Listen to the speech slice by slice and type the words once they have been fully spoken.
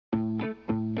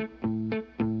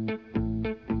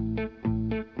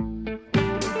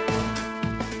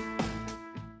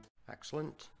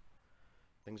Excellent.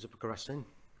 Things are progressing.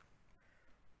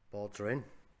 Boards are in,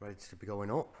 ready to be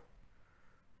going up.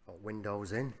 Got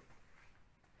windows in.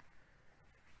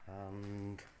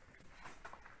 And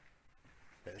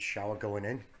a bit of shower going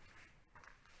in.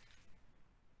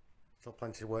 Still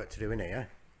plenty of work to do in here.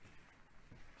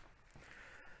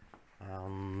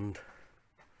 And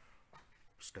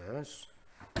upstairs.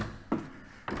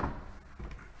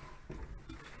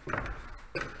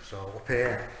 So up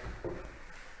here,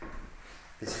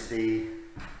 this is the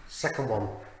second one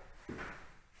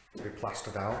to be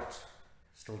plastered out.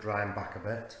 Still drying back a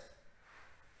bit.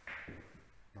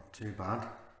 Not too bad.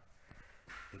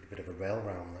 Need a bit of a rail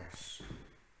around this.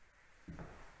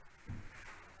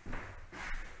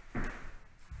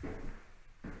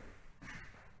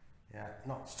 Yeah,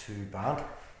 not too bad.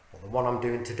 But the one I'm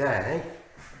doing today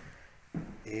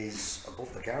is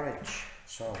above the garage.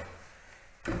 So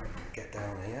get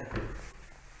down here.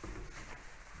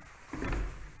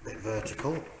 A bit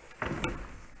vertical. Go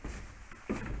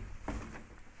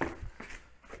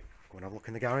and have a look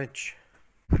in the garage.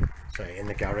 So in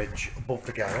the garage, above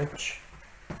the garage.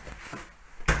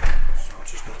 So I've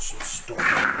just got some stuff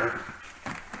on there.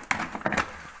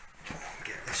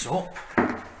 Get this up.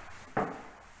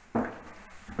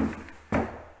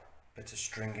 Bit of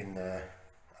string in there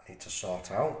I need to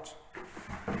sort out.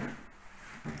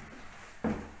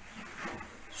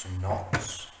 Some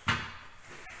knots.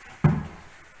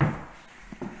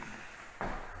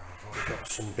 I've already got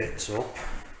some bits up.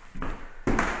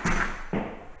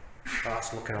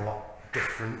 That's looking a lot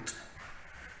different.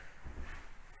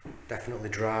 Definitely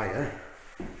drier.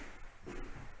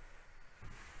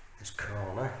 This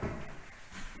corner.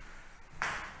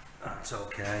 That's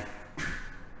okay.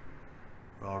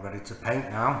 We're all ready to paint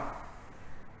now.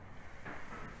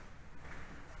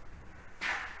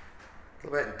 A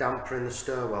little bit damper in the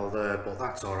stairwell there, but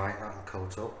that's alright, that'll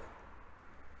coat up.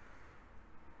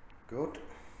 Good.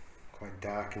 Quite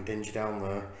dark and dingy down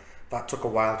there. That took a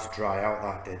while to dry out,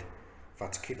 that did. I've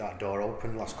had to keep that door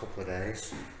open the last couple of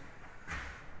days.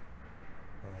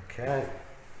 Okay.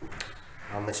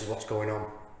 And this is what's going on.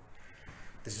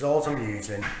 This is all I'm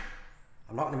using.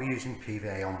 I'm not going to be using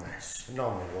PVA on this. I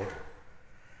normally would.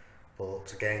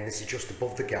 But again, this is just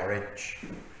above the garage.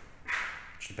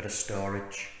 Just a bit of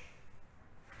storage.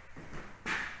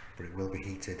 But it will be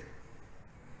heated.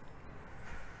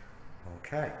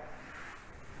 Okay.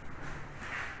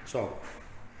 So,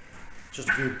 just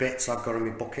a few bits I've got in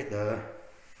my bucket there.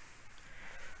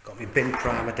 Got my bin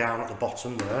primer down at the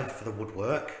bottom there for the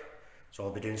woodwork. So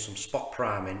I'll be doing some spot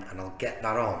priming and I'll get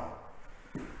that on.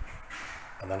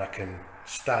 And then I can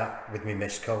start with my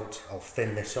mist coat. I'll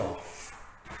thin this off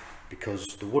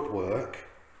because the woodwork,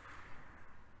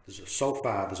 so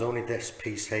far there's only this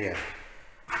piece here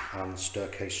and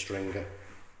staircase stringer.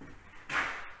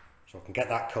 So I can get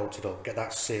that coated up, get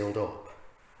that sealed up.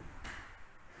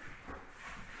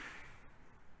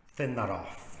 Thin that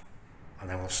off and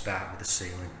then we'll start with the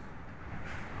ceiling.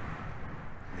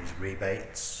 These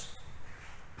rebates.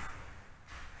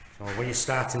 So when you're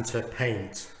starting to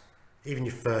paint, even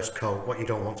your first coat, what you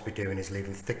don't want to be doing is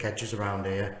leaving thick edges around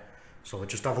here. So we'll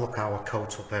just have a look how I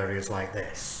coat up areas like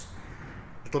this.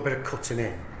 A little bit of cutting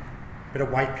in, a bit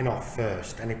of wiping off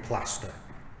first, any plaster.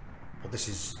 But this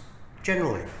is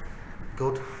generally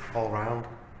good all round.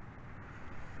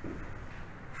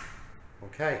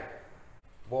 Okay.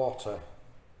 Water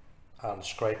and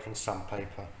scraping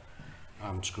sandpaper.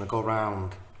 I'm just going to go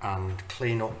around and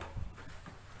clean up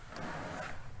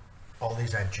all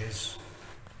these edges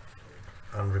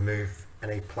and remove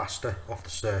any plaster off the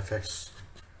surface.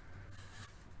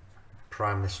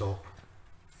 Prime this up.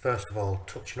 First of all,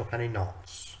 touching up any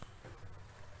knots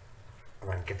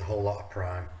and then give the whole lot of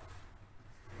prime.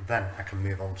 Then I can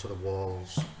move on to the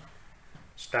walls,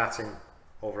 starting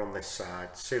over on this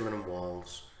side, ceiling and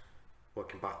walls.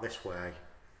 Working back this way.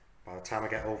 By the time I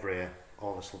get over here,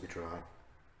 all this will be dry.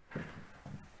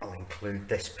 I'll include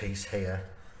this piece here.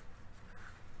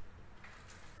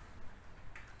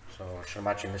 So I should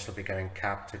imagine this will be getting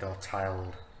carpeted or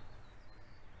tiled.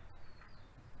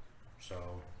 So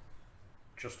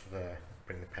just there,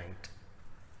 bring the paint.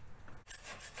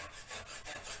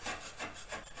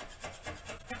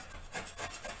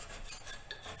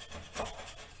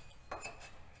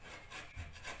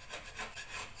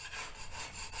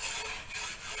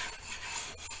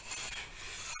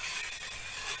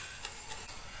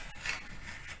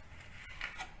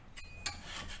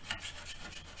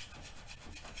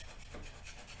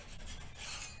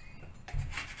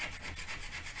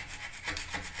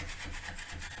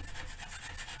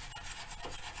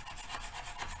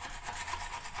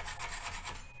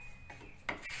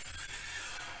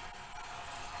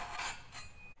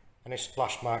 any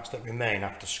splash marks that remain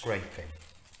after scraping.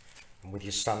 And with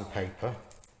your sandpaper,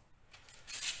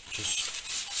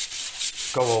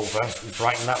 just go over and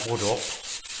brighten that wood up.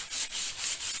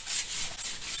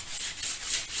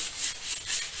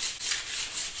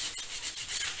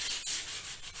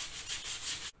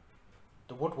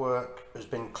 The woodwork has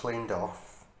been cleaned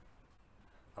off,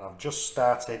 and I've just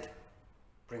started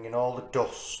bringing all the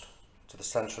dust to the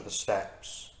centre of the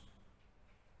steps.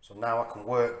 So now I can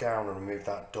work down and remove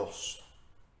that dust.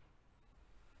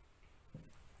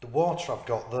 The water I've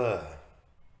got there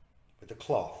with the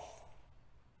cloth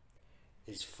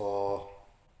is for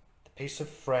the piece of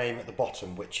frame at the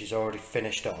bottom, which is already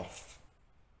finished off,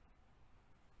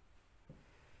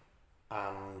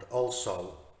 and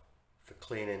also for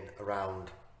cleaning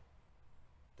around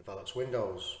the Velux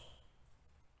windows.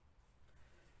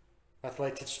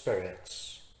 Methylated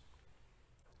spirits,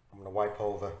 I'm going to wipe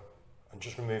over and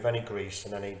just remove any grease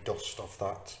and any dust off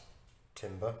that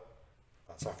timber.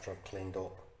 That's after I've cleaned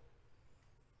up.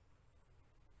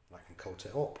 And I can coat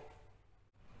it up.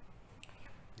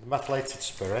 The methylated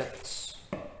spirits,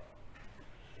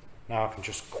 now I can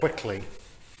just quickly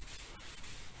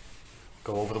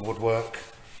go over the woodwork.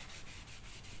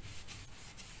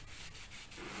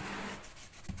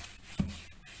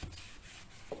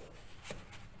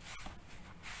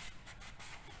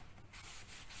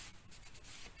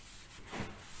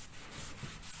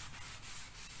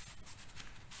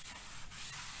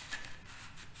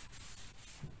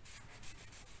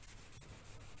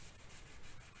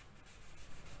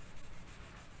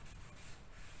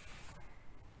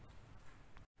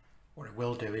 What it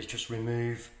will do is just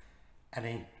remove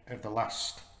any of the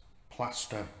last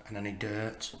plaster and any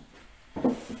dirt.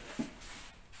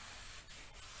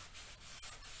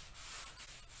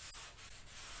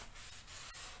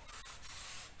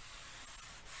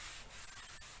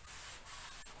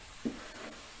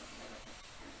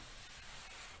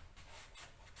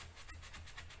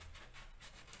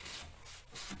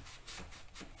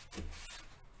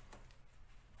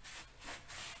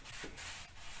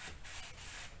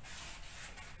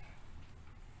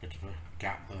 Bit of a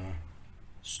gap there,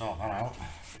 sort that out.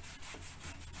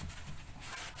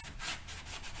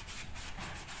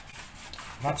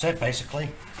 And that's it basically,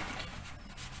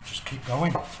 just keep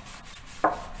going.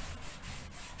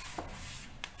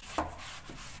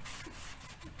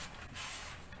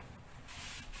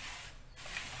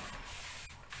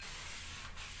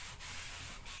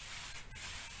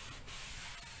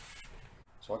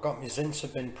 So I got my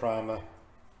Zinser bin primer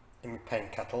in my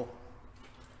paint kettle,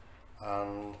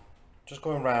 and just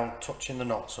going around touching the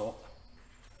knots up.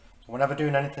 So whenever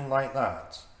doing anything like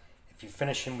that, if you're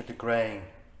finishing with the grain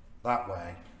that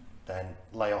way, then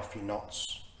lay off your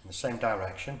knots in the same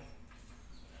direction.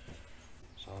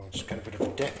 So I'll just get a bit of a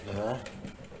dip there,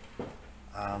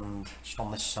 and just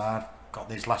on this side got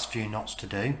these last few knots to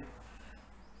do.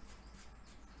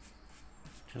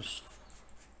 Just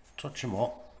touch them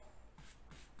up.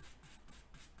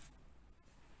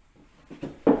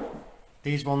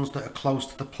 These ones that are close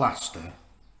to the plaster,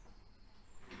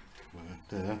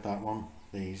 there, that one,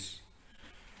 these,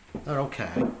 they're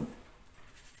okay.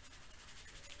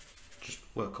 Just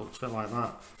work up to it like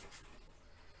that.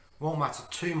 Won't matter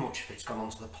too much if it's gone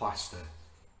onto the plaster,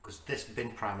 because this bin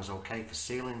primer is okay for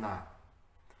sealing that.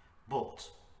 But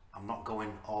I'm not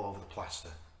going all over the plaster.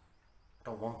 I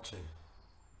don't want to.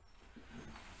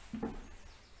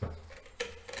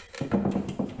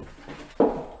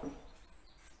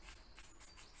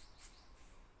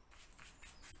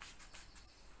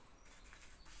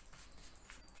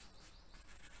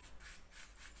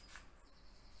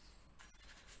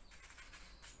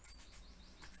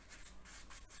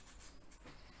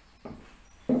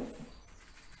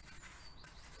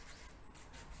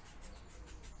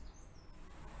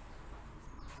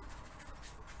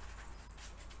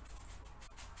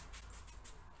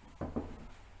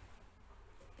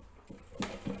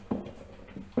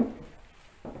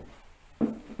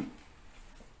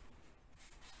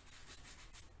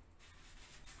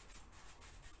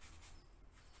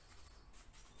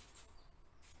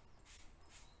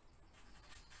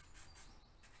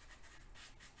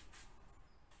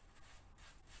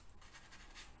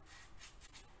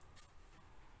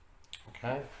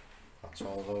 Okay, that's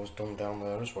all those done down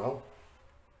there as well.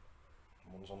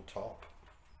 One's on top.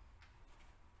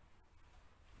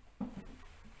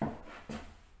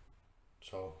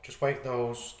 So just wait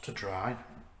those to dry,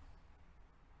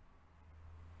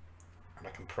 and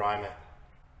I can prime it.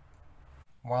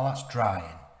 While that's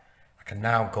drying, I can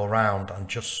now go around and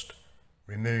just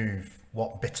remove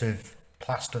what bit of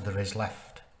plaster there is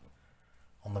left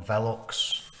on the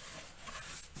Velux,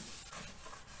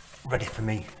 ready for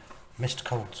me mist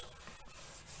coat.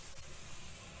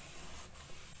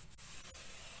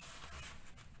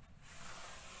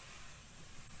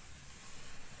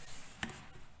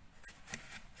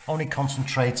 Only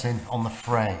concentrating on the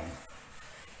frame,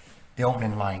 the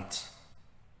opening light.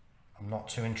 I'm not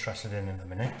too interested in the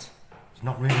minute. There's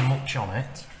not really much on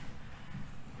it.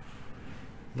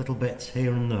 Little bits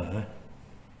here and there.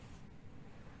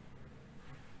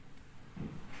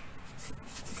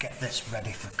 Get this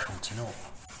ready for coating up.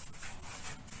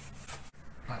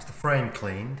 That's the frame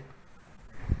cleaned.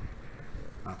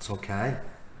 That's okay.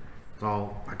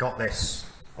 So I got this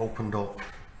opened up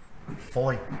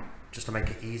fully just to make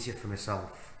it easier for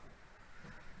myself.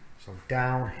 So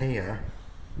down here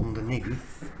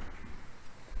underneath,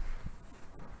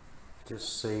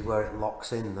 just see where it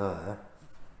locks in there,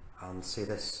 and see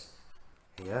this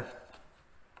here.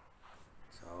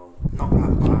 So knock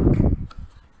that back.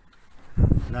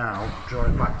 Now draw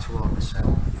it back toward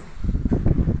myself.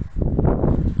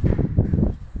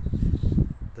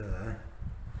 There.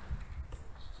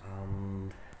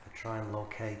 And if I try and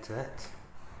locate it,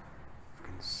 you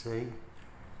can see.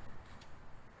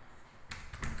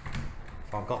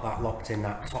 So I've got that locked in,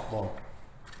 that top one.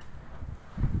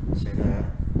 See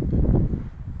there.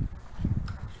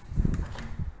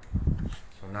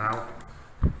 So now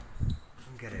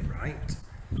I'll get it right.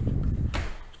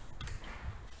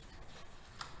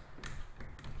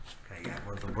 Okay, yeah,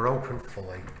 we're open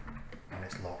fully and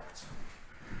it's locked.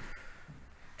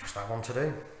 Just that one to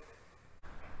do.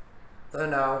 They're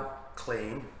now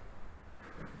clean.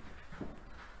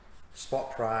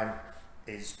 Spot prime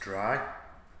is dry.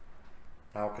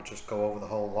 Now I could just go over the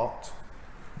whole lot.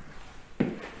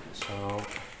 So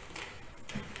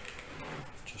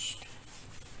just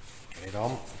get it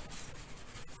on.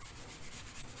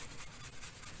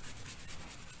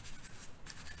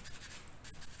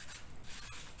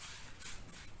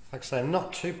 Like I say, I'm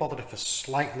not too bothered if I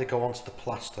slightly go onto the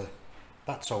plaster.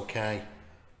 That's okay.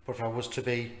 But if I was to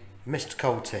be mist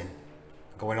coating,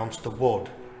 going onto the wood,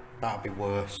 that'd be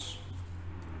worse.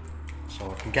 So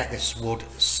I can get this wood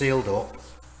sealed up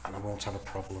and I won't have a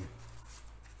problem.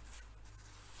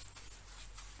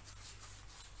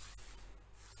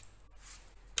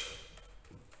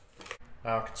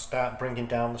 Now I can start bringing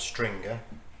down the stringer.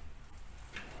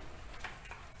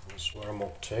 That's where I'm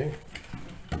up to.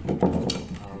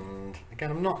 And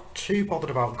again, I'm not too bothered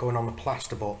about going on the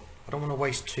plaster, but I don't want to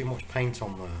waste too much paint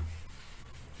on there.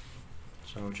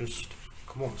 So just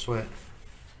come up to it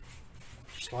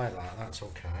just like that, that's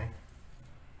okay.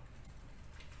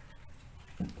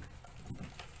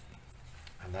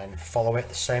 And then follow it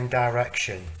the same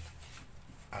direction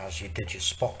as you did your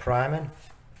spot priming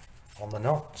on the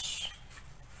nuts.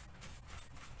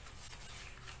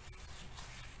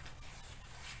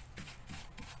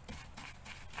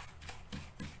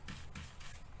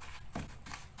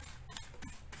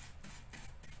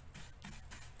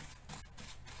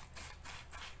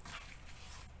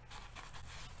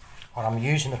 And I'm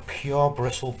using a pure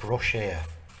bristle brush here.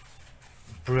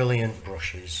 Brilliant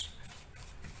brushes.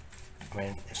 I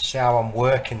mean, see how I'm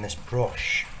working this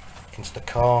brush into the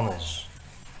corners.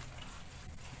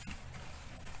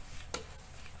 The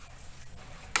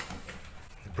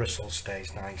bristle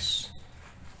stays nice.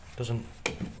 Doesn't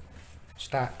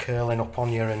start curling up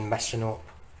on you and messing up.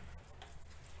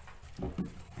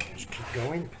 Just keep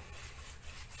going.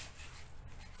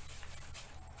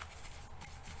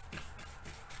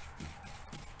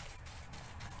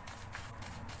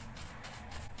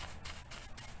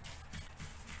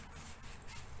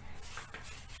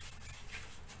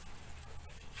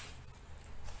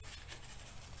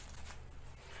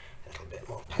 Bit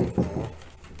more paint there.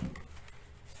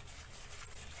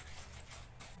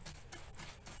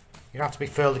 You have to be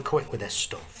fairly quick with this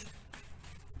stuff.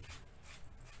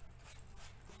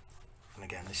 And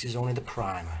again, this is only the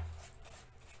primer.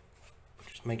 But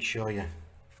just make sure you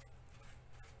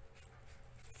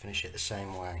finish it the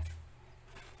same way.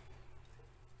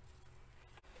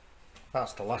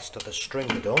 That's the last of the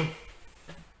stringer done.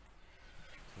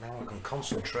 Now I can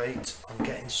concentrate on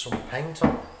getting some paint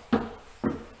on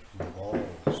the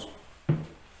walls.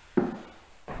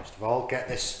 First of all, get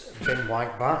this bin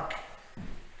white back,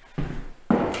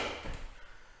 and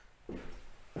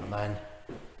then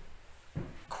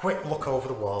quick look over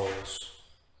the walls,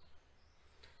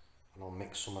 and I'll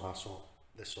mix some of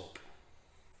this up.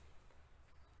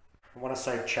 And when I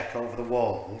say check over the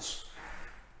walls,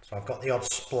 so I've got the odd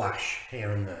splash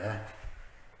here and there,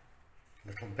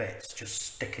 little bits just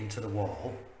sticking to the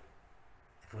wall.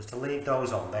 If I was to leave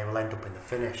those on, they will end up in the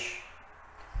finish.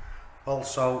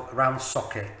 Also, around the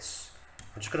sockets,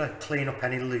 I'm just going to clean up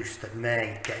any loose that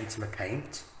may get into my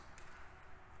paint.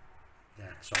 Yeah,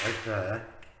 sorry, there.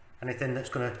 Anything that's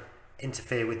going to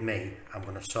interfere with me, I'm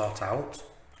going to sort out.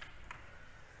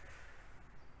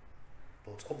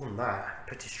 But other than that,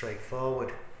 pretty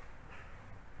straightforward.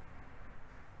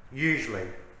 Usually,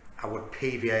 I would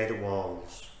PVA the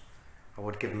walls. I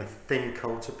would give them a thin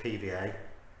coat of PVA.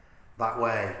 That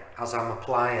way, as I'm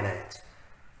applying it,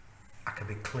 I can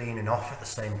be cleaning off at the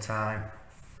same time.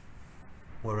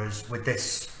 Whereas with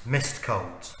this mist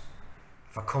coat,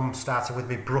 if I come starting with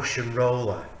my brush and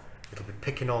roller, it'll be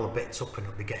picking all the bits up and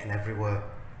it'll be getting everywhere.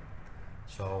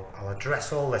 So I'll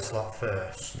address all this lot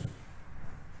first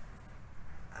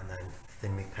and then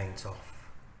thin my paint off.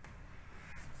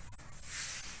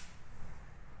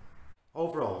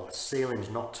 Overall, the ceiling's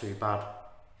not too bad.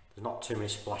 There's not too many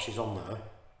splashes on there.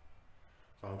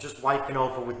 So I'm just wiping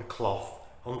over with the cloth.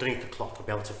 Underneath the cloth I'll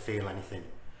be able to feel anything.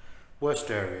 Worst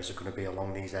areas are going to be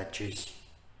along these edges.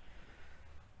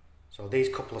 So these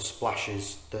couple of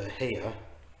splashes that are here,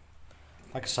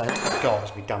 like I say, I've got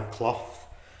is my damp cloth.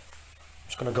 I'm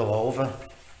just going to go over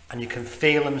and you can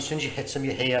feel them as soon as you hit them,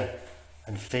 you hear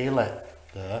and feel it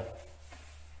there.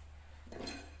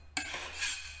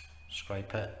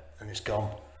 Scrape it and it's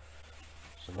gone.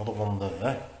 There's another one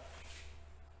there.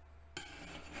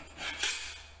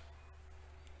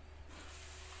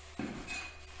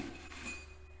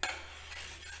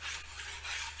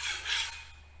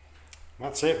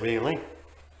 That's it really.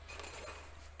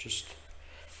 Just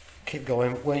keep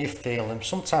going where you feel them.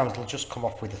 Sometimes they'll just come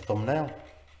off with a thumbnail.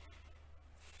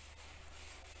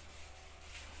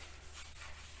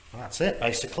 And that's it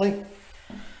basically. It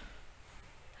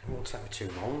won't take me too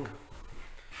long.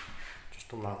 Just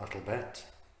done that little bit.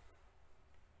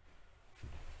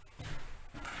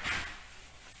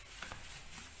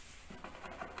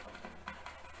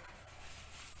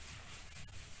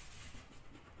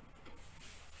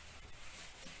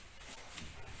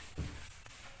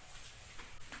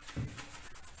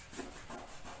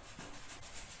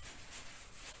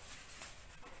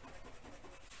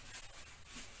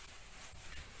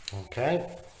 Okay,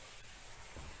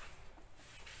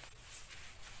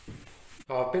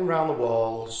 so I've been round the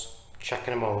walls,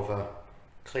 checking them over,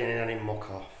 cleaning any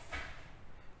muck off.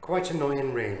 Quite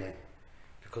annoying really,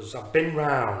 because I've been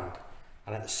round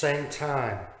and at the same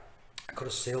time I could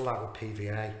have sealed that with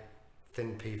PVA,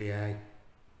 thin PVA.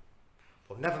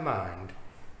 But never mind,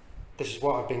 this is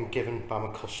what I've been given by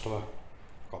my customer.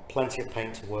 I've got plenty of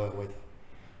paint to work with,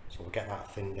 so we'll get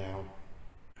that thin down.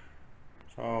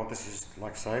 So this is,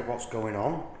 like I say, what's going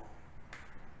on,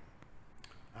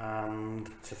 and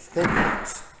to thin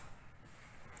it,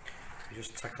 you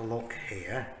just take a look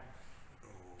here.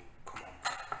 Oh, come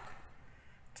on.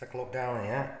 Take a look down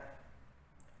here.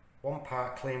 1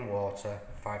 part clean water,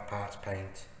 5 parts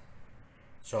paint.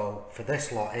 So for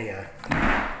this lot here,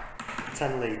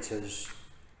 10 litres,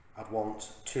 I'd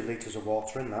want 2 litres of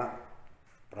water in that,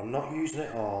 but I'm not using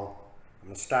it all. I'm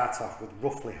going to start off with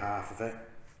roughly half of it.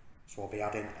 So I'll be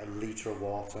adding 1 litre of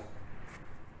water.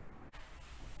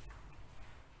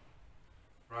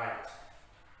 Right,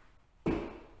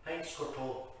 paint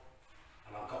scuttle,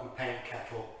 and I've got my paint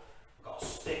kettle. I've got a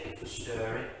stick for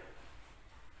stirring,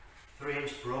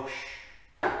 3-inch brush,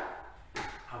 and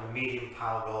a medium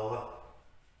pile roller.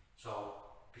 So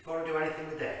before I do anything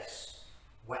with this,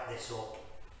 wet this up.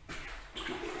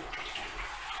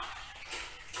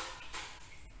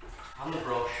 And the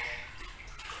brush.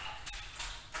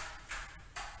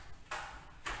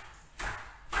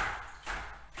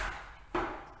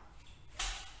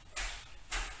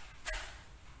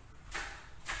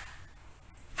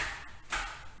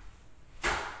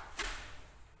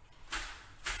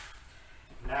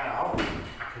 Now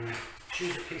I can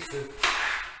choose a piece of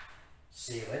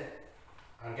sealing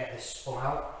and get this spun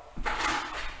out.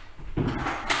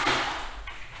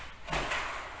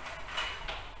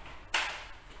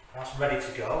 That's ready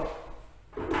to go.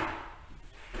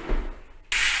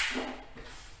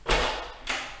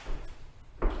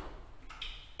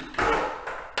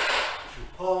 It's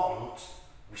important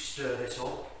we stir this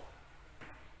up.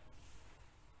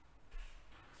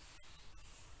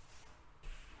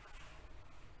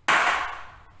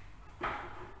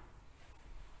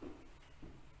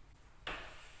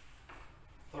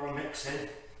 Thorough mixing.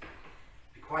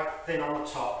 Be quite thin on the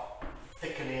top,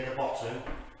 thicker near the bottom.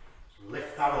 So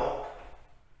lift that up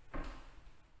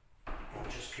and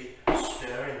just keep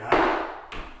stirring that.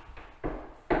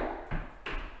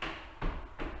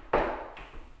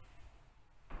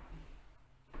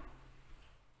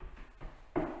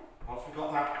 Once we've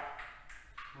got that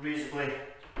reasonably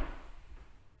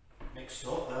mixed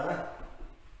up there,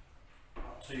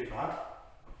 not too bad.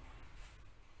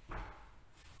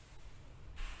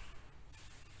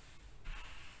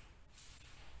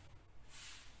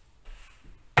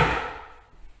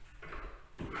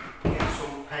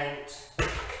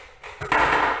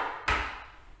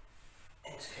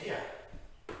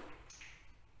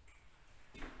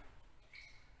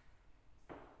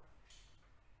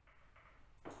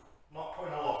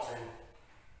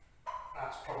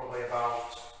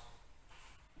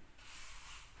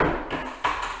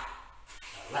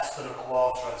 and a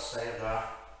quarter, I'd say, of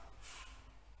that.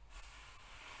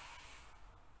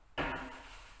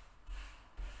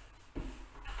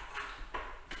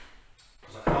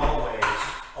 Because I can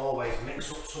always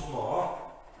mix up some more.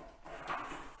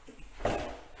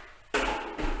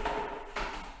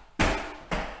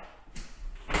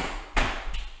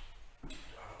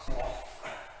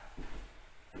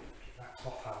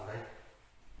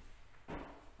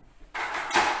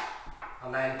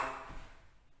 And then,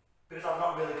 because I've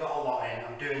not really got a lot in,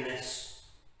 I'm doing this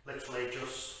literally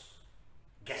just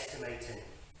guesstimating.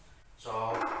 So,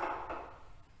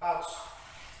 about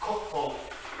a cupful,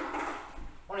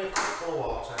 only a cupful of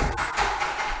water,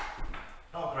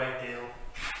 not a great deal.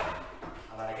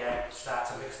 And then again, start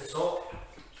to mix this up.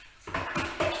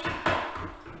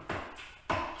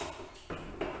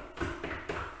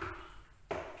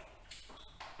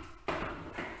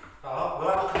 We'll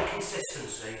have a look at the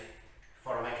consistency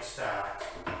before I make a start.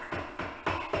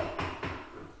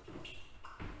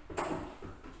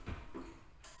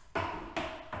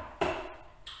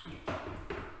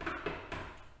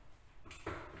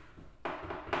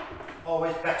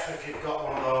 Always better if you've got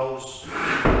one of those so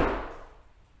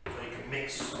you can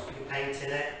mix your paint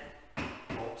in it,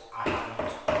 but I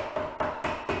haven't.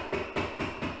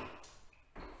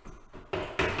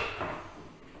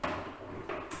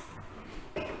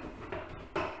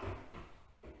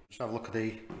 Just have a look at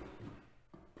the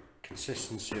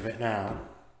consistency of it now.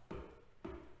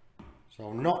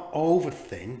 So not over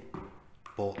thin,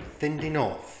 but thinned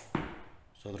enough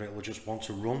so that it will just want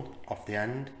to run off the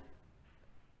end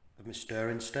of my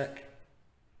stirring stick.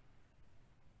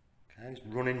 Okay, it's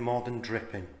running more than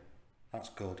dripping. That's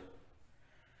good.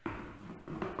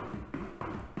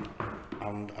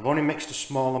 And I've only mixed a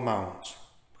small amount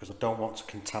because I don't want to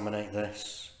contaminate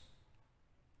this.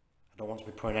 I don't want to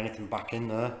be putting anything back in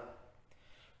there.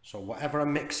 So whatever I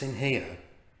mix in here,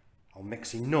 I'll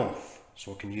mix enough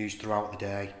so I can use throughout the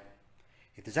day.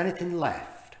 If there's anything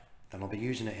left, then I'll be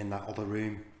using it in that other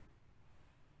room.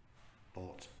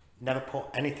 But never put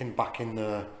anything back in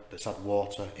there that's had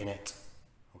water in it.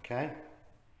 Okay?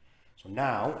 So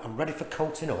now I'm ready for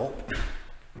coating up,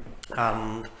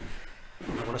 and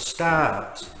I'm going to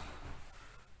start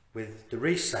with the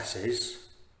recesses.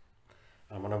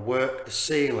 I'm going to work the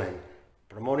ceiling,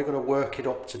 but I'm only going to work it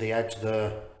up to the edge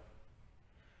there.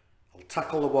 I'll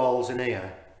tackle the walls in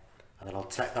here, and then I'll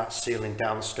take that ceiling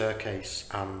down the staircase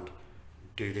and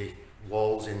do the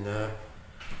walls in there,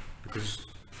 because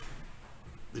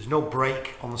there's no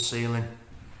break on the ceiling.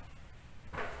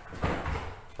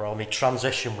 For all my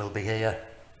transition will be here,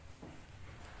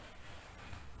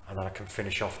 and then I can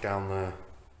finish off down there.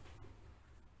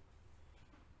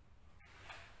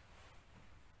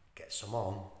 Get some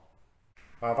on.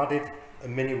 I've added a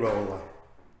mini roller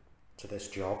to this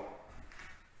job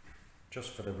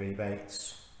just for the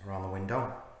rebates around the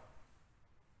window.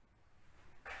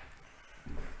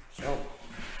 So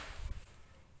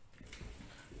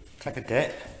take a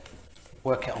dip,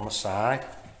 work it on the side,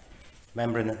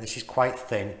 remembering that this is quite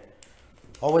thin.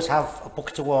 Always have a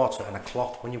bucket of water and a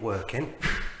cloth when you're working.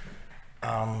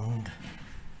 And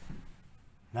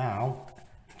now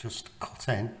just cut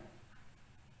in.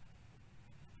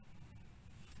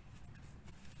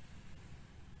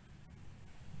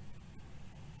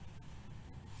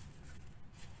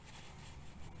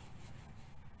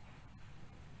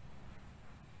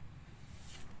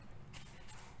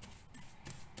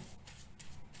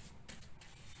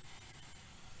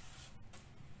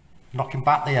 Knocking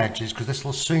back the edges because this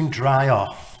will soon dry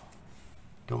off.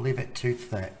 Don't leave it too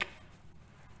thick.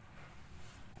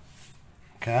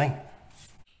 Okay,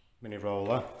 mini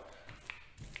roller,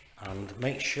 and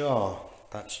make sure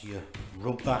that you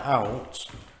rub that out,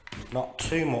 not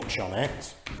too much on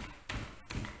it.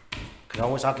 You can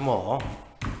always add more,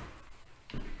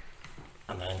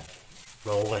 and then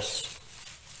roll this,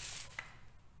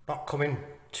 not coming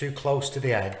too close to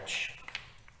the edge.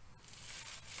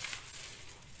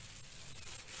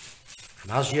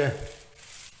 And as you're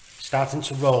starting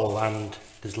to roll and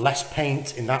there's less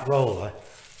paint in that roller,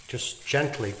 just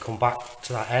gently come back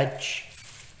to that edge.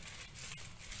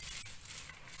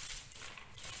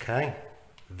 Okay,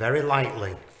 very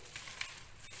lightly.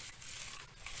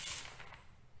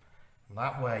 And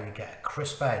that way you get a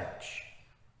crisp edge,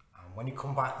 and when you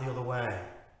come back the other way,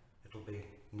 it'll be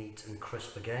neat and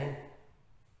crisp again.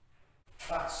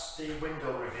 That's the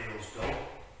window reveals done.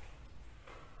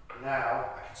 Now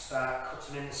I can start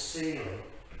cutting in the ceiling,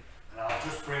 and I'll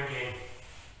just bring in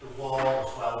the wall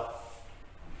as well.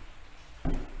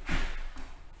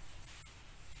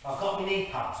 I've got my knee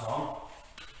pads on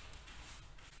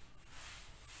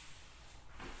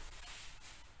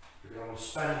I'm going to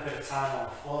spend a bit of time on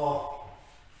the floor.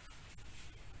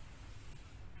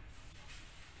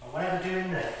 And whenever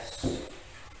doing this,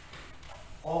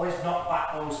 always knock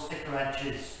back those thicker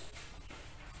edges.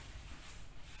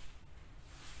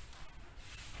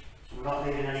 So we're not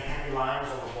leaving any heavy lines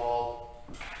on the wall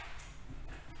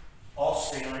or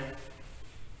ceiling.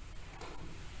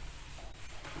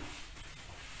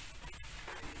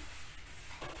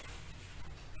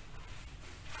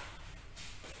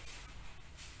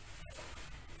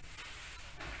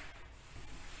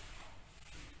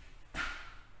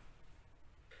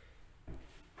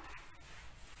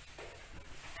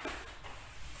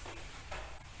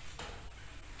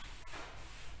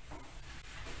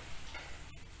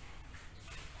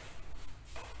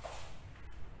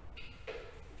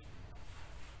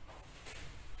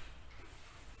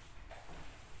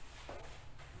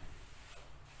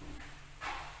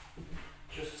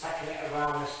 Just taking it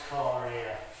around this corner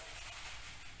here.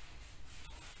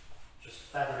 Just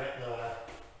feather it there.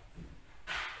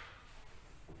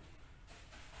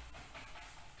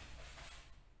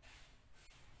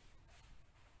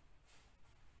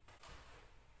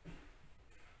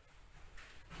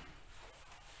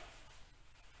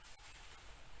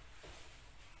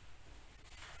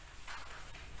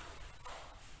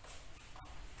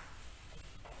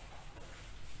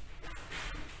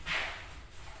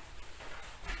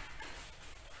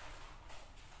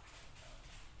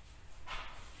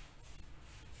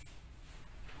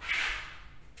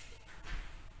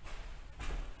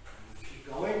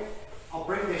 I'll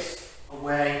bring this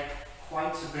away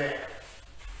quite a bit,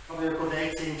 probably a good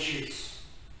 8 inches,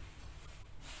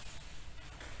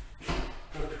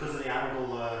 just because of the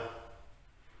angle there.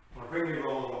 When I bring my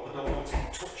roller up, I don't want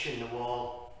it touching the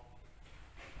wall.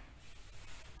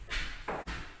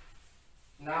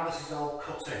 Now this is all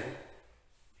cut in,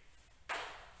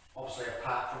 obviously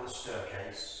apart from the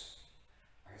staircase,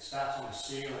 I can start on the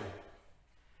ceiling.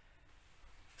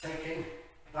 Taking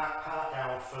that part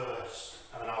down first,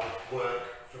 and then I'll work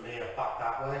from here back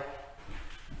that way.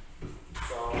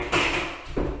 So I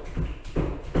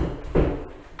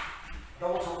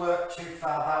don't want to work too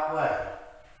far that way.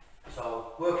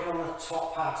 So working on the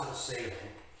top part of the ceiling,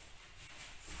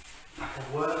 I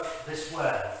can work this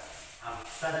way and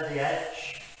feather the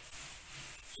edge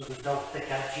so there's no thick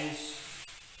edges.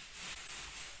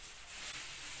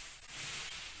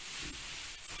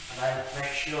 And then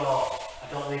make sure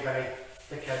I don't leave any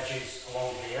thick edges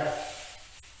along here.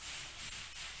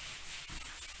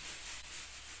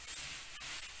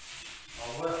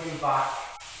 I'm working back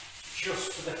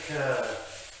just to the curve.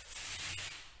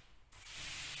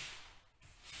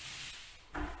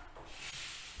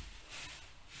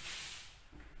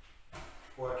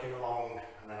 Working along,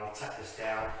 and then I'll take this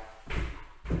down.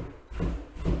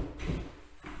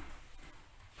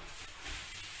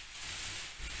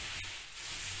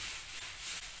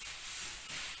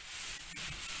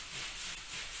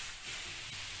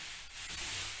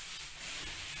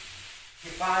 If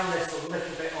you find this a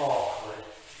little bit awkward,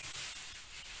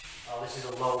 oh, this is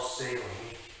a low ceiling,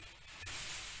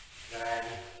 then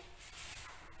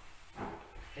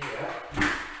here,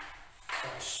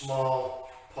 got a small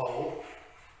pole,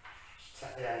 just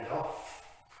take the end off,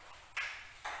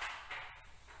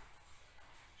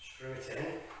 screw it in.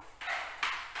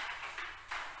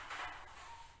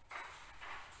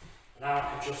 Now I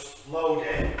can just load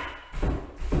it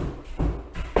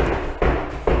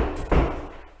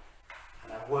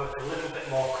and work a little bit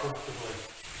more comfortably,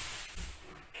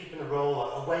 keeping the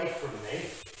roller away from me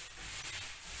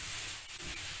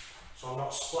so I'm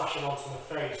not splashing onto my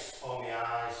face or my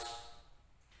eyes.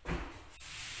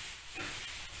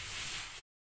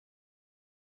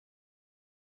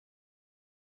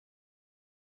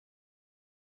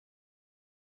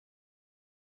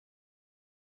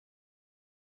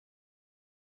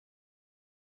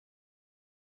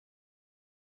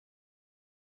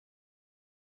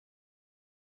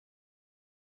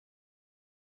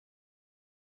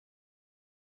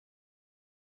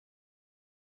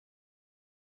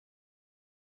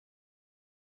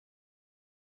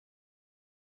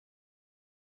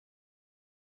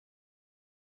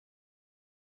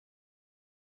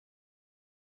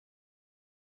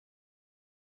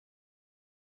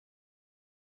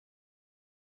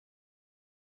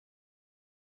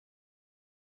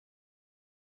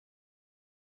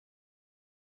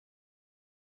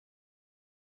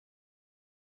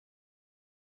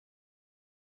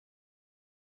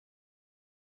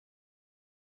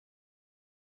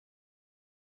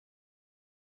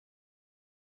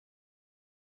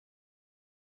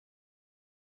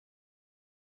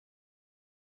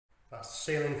 That's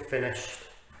the ceiling finished,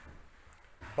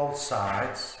 both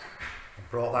sides.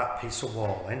 brought that piece of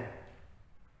wall in.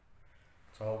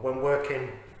 So when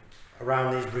working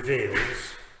around these reveals,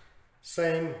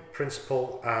 same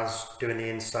principle as doing the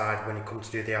inside when you come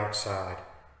to do the outside.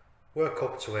 Work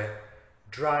up to it,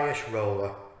 dryish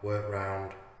roller, work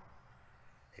round.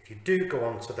 If you do go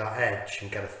onto that edge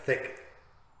and get a thick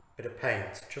bit of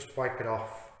paint, just wipe it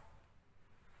off.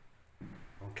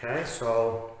 Okay,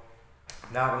 so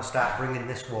now I'm going to start bringing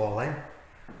this wall in,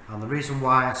 and the reason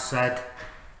why I said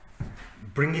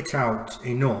bring it out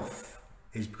enough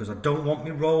is because I don't want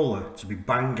my roller to be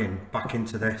banging back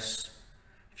into this.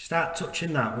 If you start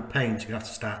touching that with paint, you have to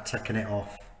start taking it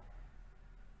off.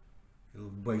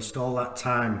 You'll waste all that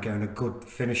time getting a good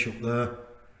finish up there.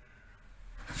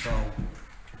 So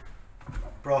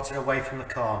brought it away from the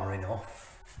corner enough.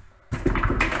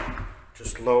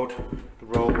 Just load the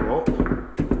roller up,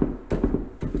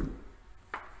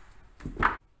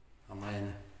 and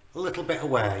then a little bit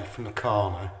away from the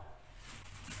corner,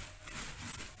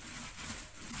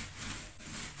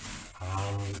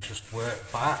 and just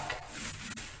work back.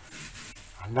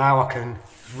 And now I can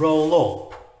roll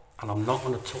up, and I'm not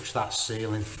going to touch that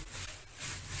ceiling.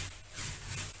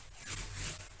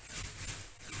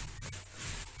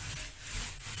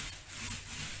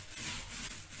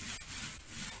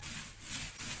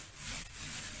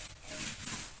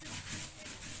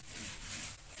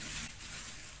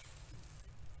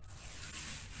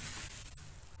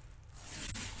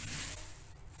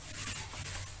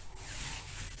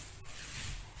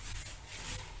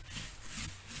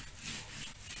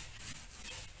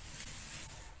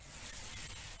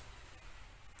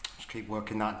 Keep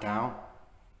working that down,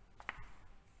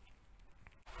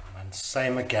 and then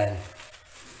same again,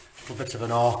 a little bit of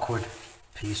an awkward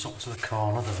piece up to the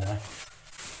corner there.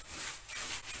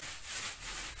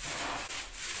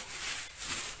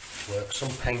 Work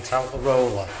some paint out the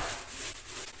roller.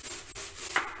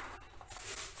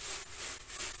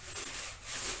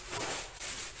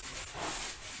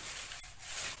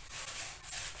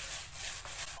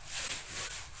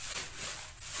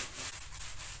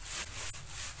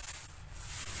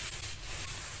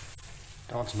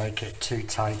 Don't want to make it too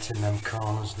tight in them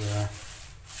corners there.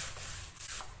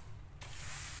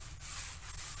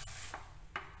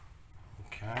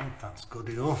 Okay, that's good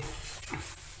enough.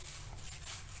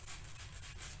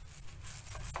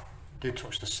 Do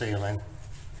touch the ceiling.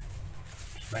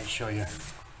 Just make sure you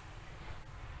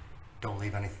don't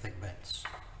leave any thick bits.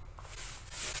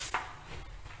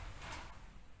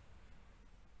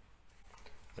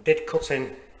 I did cut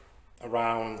in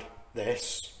around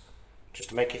this just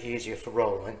to make it easier for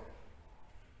rolling.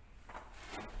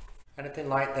 Anything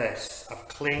like this I've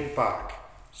cleaned back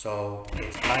so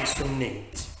it's nice and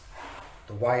neat.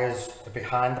 The wires are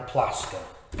behind the plaster,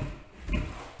 and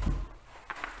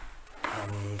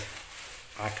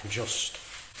I can just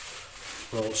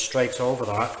roll straight over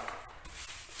that,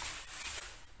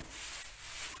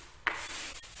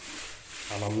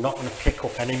 and I'm not going to pick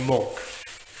up any muck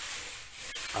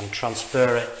and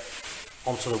transfer it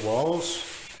onto the walls.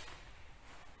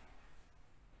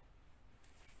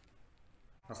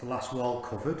 That's the last wall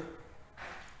covered.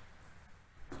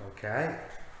 Okay,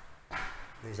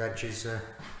 these edges are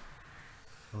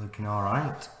looking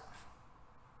alright.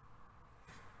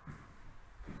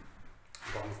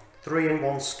 I've got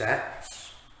 3-in-1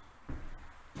 steps.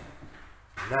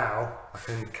 Now I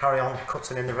can carry on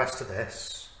cutting in the rest of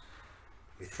this.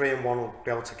 The 3-in-1 will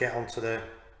be able to get onto the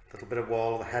little bit of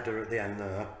wall, the header at the end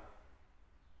there,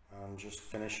 and just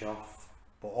finish off.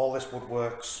 But all this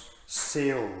woodwork's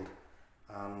sealed,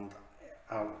 and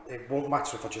it won't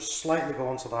matter if I just slightly go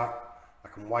onto that. I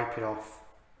can wipe it off,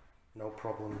 no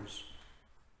problems.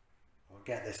 I'll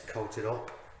get this coated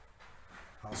up.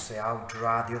 I'll see how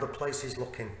dry the other place is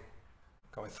looking.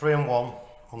 Got my 3-in-1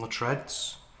 on the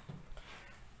treads,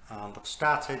 and I've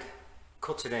started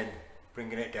cutting in,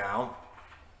 bringing it down.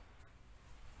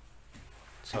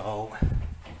 So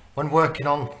when working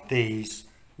on these,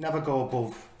 never go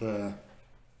above there.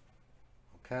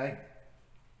 Okay,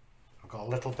 I've got a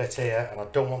little bit here and I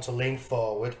don't want to lean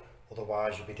forward,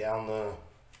 otherwise you'll be down there.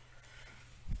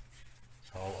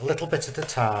 So a little bit at a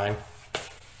time,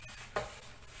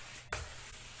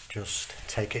 just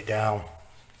take it down.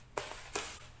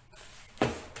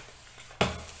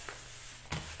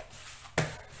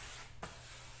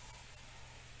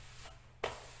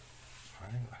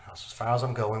 That's as far as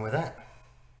I'm going with it.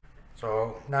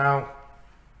 So now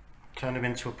turn them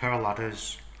into a pair of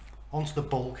ladders onto the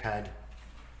bulkhead,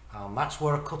 and that's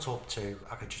where I cut up to.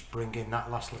 I could just bring in that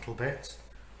last little bit.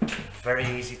 Very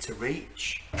easy to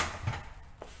reach.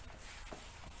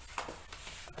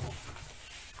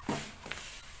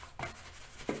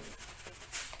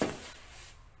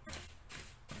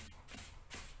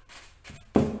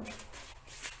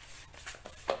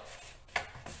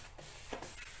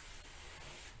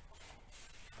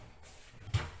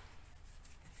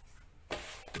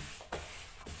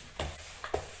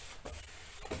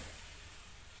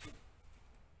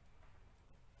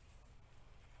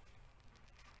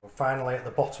 finally at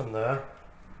the bottom there,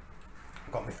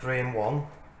 I've got my 3-in-1.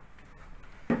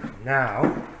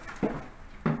 Now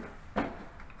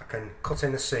I can cut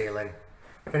in the ceiling,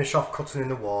 finish off cutting in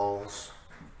the walls,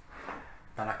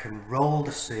 then I can roll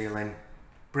the ceiling,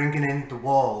 bringing in the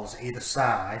walls either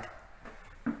side,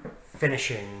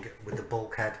 finishing with the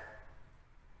bulkhead,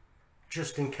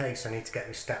 just in case I need to get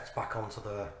my steps back onto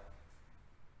there.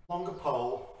 Longer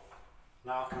pole,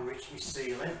 now I can reach my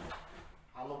ceiling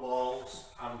and the walls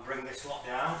and bring this lot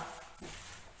down.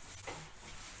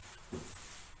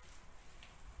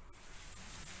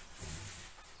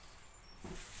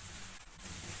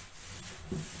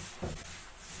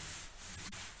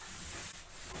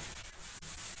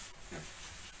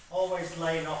 Always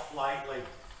laying off lightly.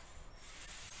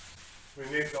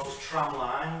 Remove those tram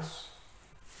lines.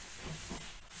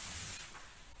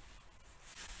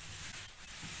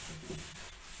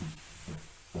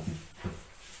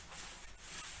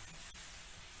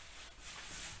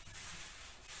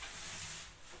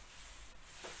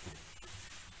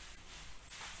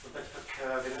 A bit of a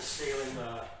curve in the ceiling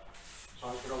there, so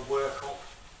I'm going to work up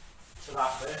to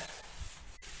that bit.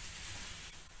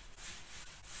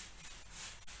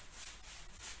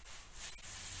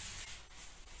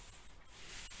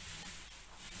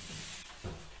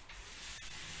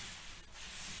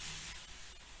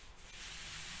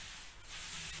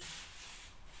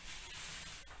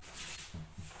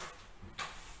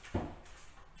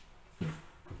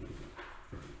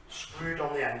 Screwed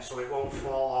on the end so it won't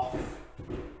fall off.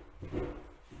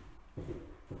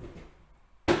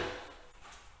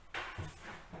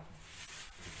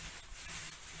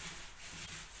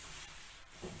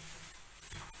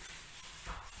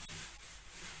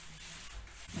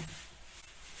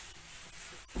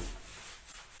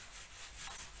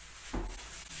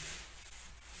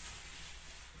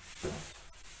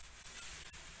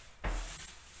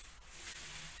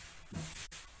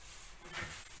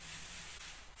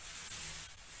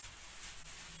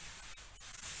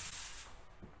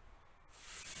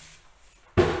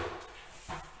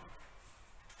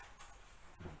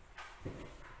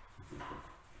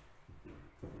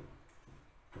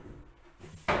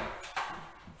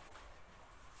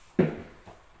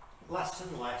 Less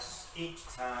and less each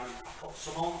time I put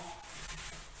some on.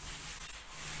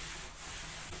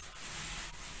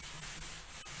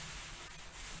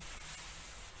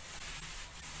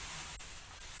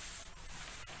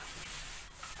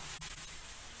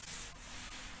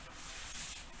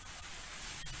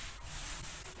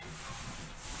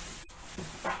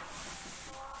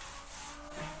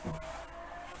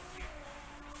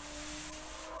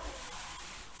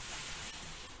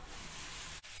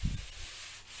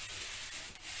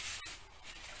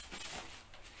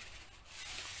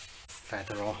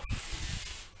 Feather off.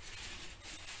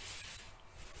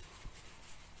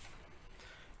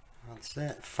 That's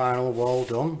it, final wall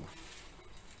done.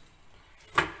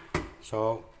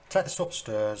 So take this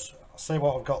upstairs, I'll see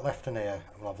what I've got left in here,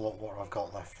 and I'll have a look what I've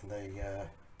got left in the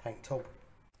paint tub.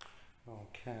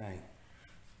 Okay,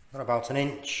 got about an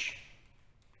inch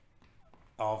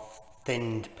of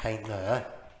thinned paint there,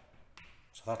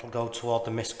 so that'll go toward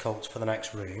the mist coats for the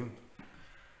next room.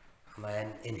 And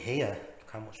then in here,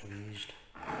 how much have we used?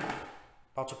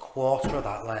 About a quarter of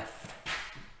that left.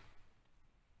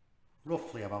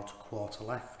 Roughly about a quarter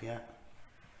left, yeah.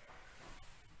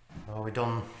 So we've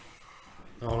done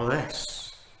all of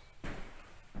this.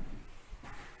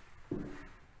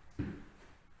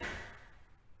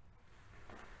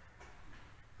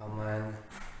 And then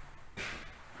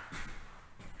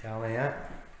down here,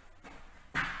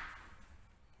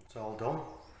 it's all done,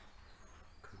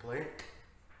 complete.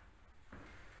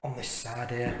 On this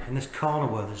side here, in this corner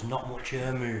where there's not much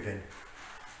air moving,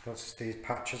 notice these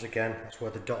patches again, that's where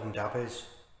the dot and dab is.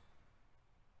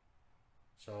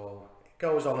 So it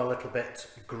goes on a little bit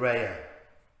greyer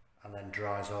and then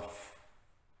dries off.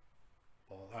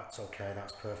 But that's okay,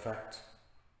 that's perfect.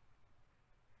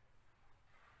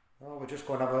 Well, we're just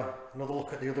going to have another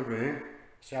look at the other room,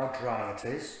 see how dry it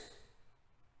is.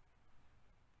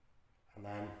 And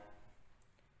then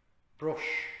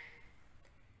brush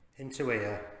into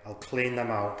here, I'll clean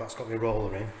them out, that's got my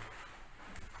roller in.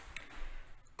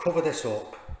 Cover this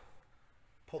up,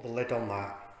 put the lid on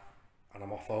that, and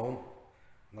I'm off home,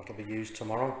 and that'll be used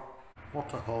tomorrow.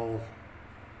 What a hole.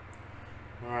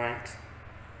 Right,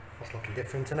 that's looking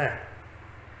different, isn't it?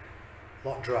 A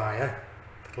lot drier,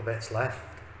 little bits left,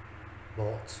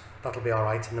 but that'll be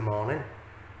alright in the morning.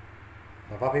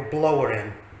 I've had my blower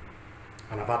in,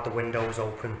 and I've had the windows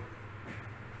open.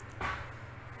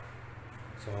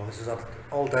 So this has had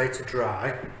all day to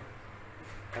dry.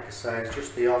 Like I say, it's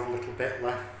just the odd little bit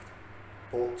left,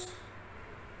 but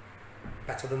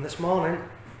Better than this morning.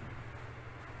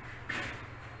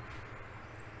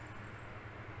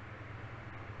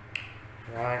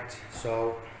 Right,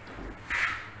 so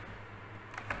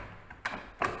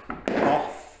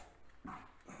off.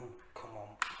 Oh, come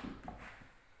on.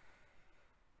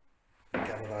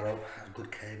 Gather that up. That's a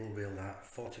good cable reel, that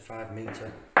 45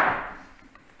 metre.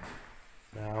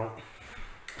 Now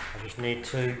I just need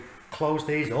to close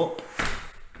these up,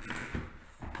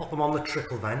 put them on the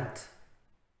trickle vent,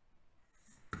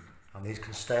 and these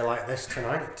can stay like this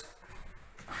tonight.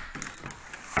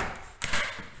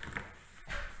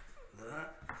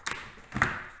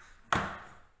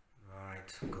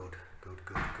 Good.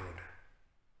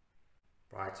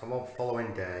 Right, I'm on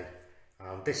following day.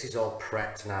 This is all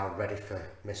prepped now, ready for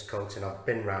mist coating. I've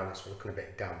been round, it's looking a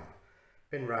bit damp.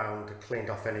 Been round, cleaned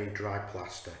off any dry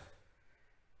plaster.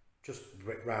 Just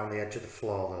round the edge of the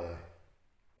floor there.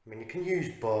 I mean, you can use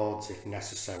boards if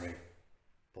necessary,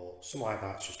 but something like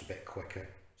that's just a bit quicker.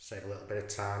 Save a little bit of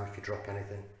time if you drop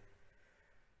anything.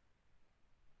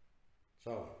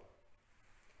 So,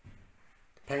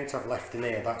 the paint I've left in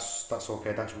here, that's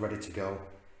okay, that's ready to go.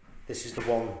 This is the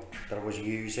one that I was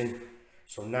using.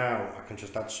 So now I can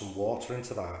just add some water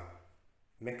into that,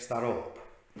 mix that up,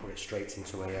 put it straight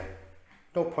into here.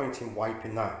 No point in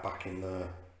wiping that back in there,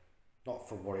 not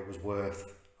for what it was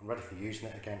worth. I'm ready for using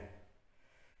it again.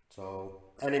 So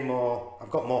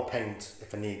I've got more paint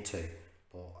if I need to,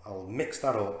 but I'll mix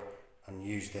that up and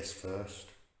use this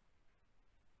first.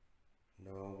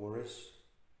 No worries,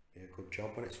 be a good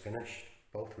job when it's finished,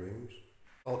 both rooms.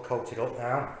 All coated up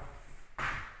now.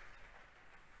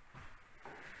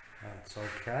 That's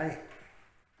okay.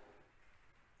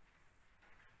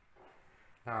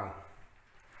 Now,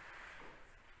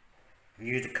 I've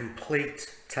used a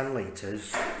complete 10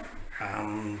 litres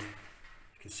and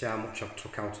you can see how much I've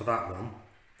took out of that one.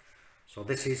 So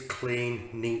this is clean,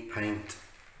 neat paint.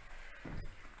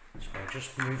 So I'll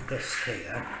just move this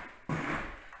here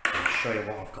and show you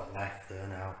what I've got left there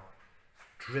now.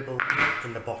 Dribble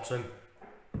in the bottom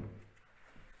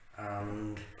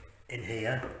and in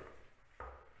here.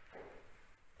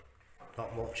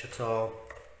 Not much at all.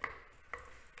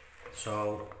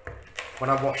 So when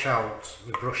I wash out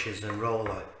with brushes and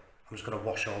roller, I'm just going to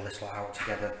wash all this lot out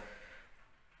together.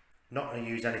 Not going to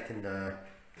use anything there,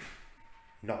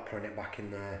 not putting it back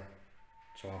in there.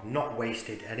 So I've not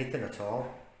wasted anything at all.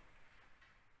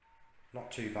 Not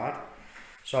too bad.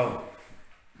 So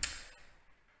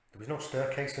there was no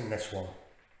staircase in this one,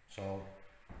 so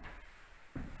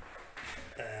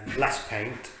less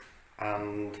paint,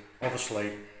 and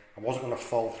obviously I wasn't going to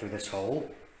fall through this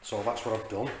hole, so that's what I've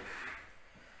done.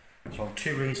 So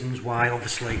two reasons why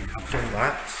obviously I've done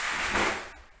that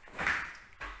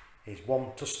is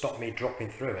one, to stop me dropping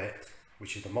through it,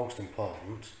 which is the most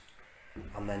important,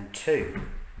 and then two,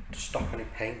 to stop any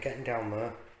paint getting down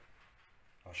there.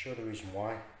 I'll show you the reason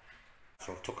why.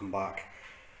 So I've took them back.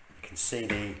 You can see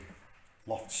the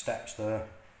loft steps there,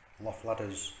 loft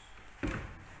ladders.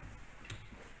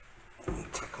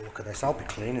 Take a look at this. I'll be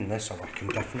cleaning this, I reckon,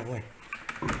 definitely.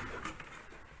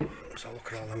 So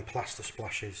look at all them plaster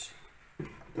splashes.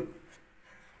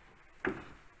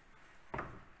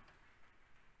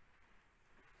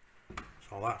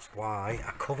 So that's why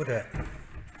I covered it.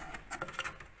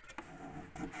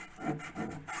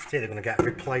 It's either going to get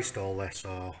replaced all this,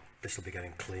 or this will be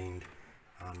getting cleaned,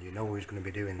 and you know who's going to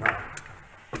be doing that.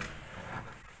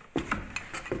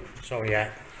 So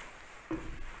yeah,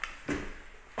 not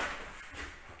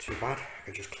too bad. I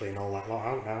can just clean all that lot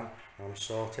out now. I'm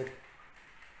sorted.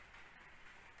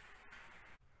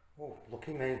 Oh,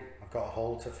 lucky me, I've got a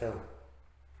hole to fill.